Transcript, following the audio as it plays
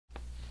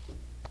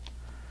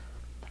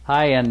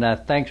Hi,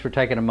 and thanks for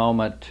taking a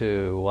moment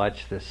to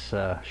watch this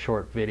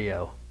short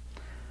video.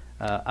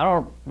 I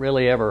don't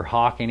really ever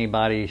hawk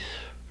anybody's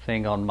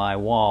thing on my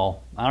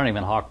wall. I don't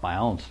even hawk my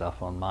own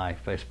stuff on my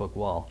Facebook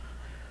wall.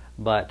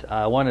 But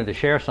I wanted to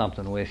share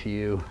something with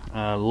you.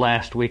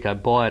 Last week I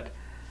bought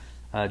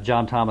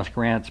John Thomas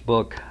Grant's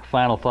book,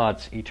 Final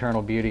Thoughts,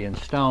 Eternal Beauty in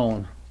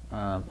Stone,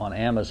 on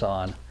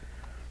Amazon.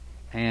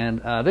 And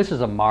this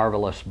is a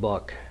marvelous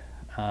book.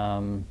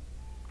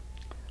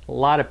 A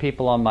lot of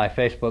people on my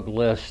Facebook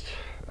list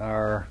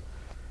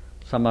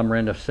some of them are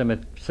into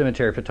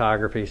cemetery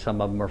photography, some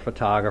of them are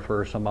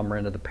photographers, some of them are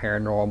into the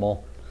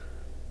paranormal.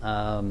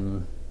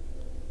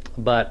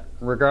 But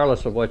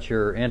regardless of what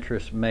your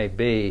interest may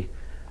be,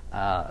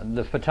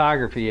 the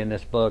photography in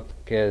this book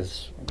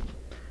is,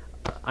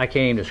 I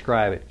can't even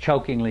describe it,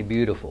 chokingly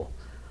beautiful.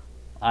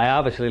 I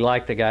obviously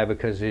like the guy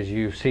because as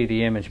you see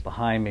the image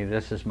behind me,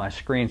 this is my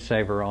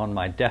screensaver on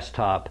my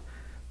desktop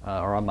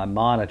or on my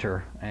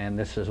monitor, and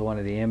this is one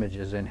of the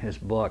images in his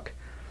book.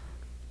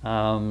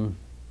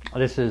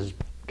 This has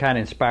kind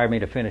of inspired me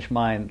to finish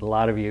mine. A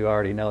lot of you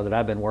already know that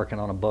I've been working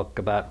on a book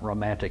about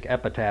romantic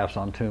epitaphs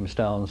on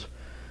tombstones,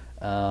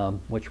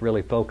 which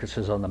really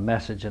focuses on the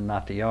message and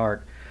not the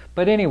art.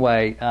 But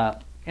anyway,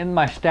 in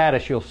my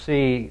status you'll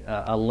see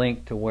a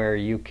link to where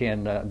you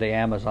can, the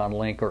Amazon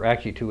link, or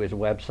actually to his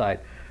website,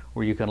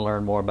 where you can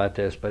learn more about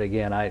this. But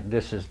again,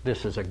 this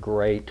is a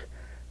great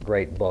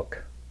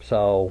book.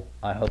 So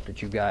I hope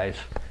that you guys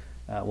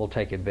will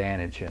take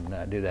advantage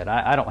and do that.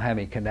 I don't have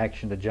any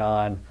connection to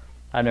John.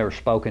 I've never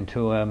spoken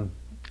to him.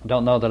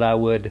 Don't know that I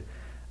would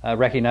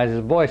recognize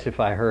his voice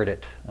if I heard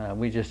it.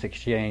 We just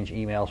exchange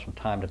emails from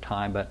time to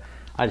time, but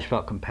I just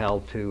felt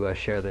compelled to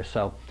share this.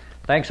 So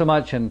thanks so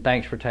much, and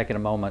thanks for taking a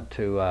moment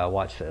to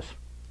watch this.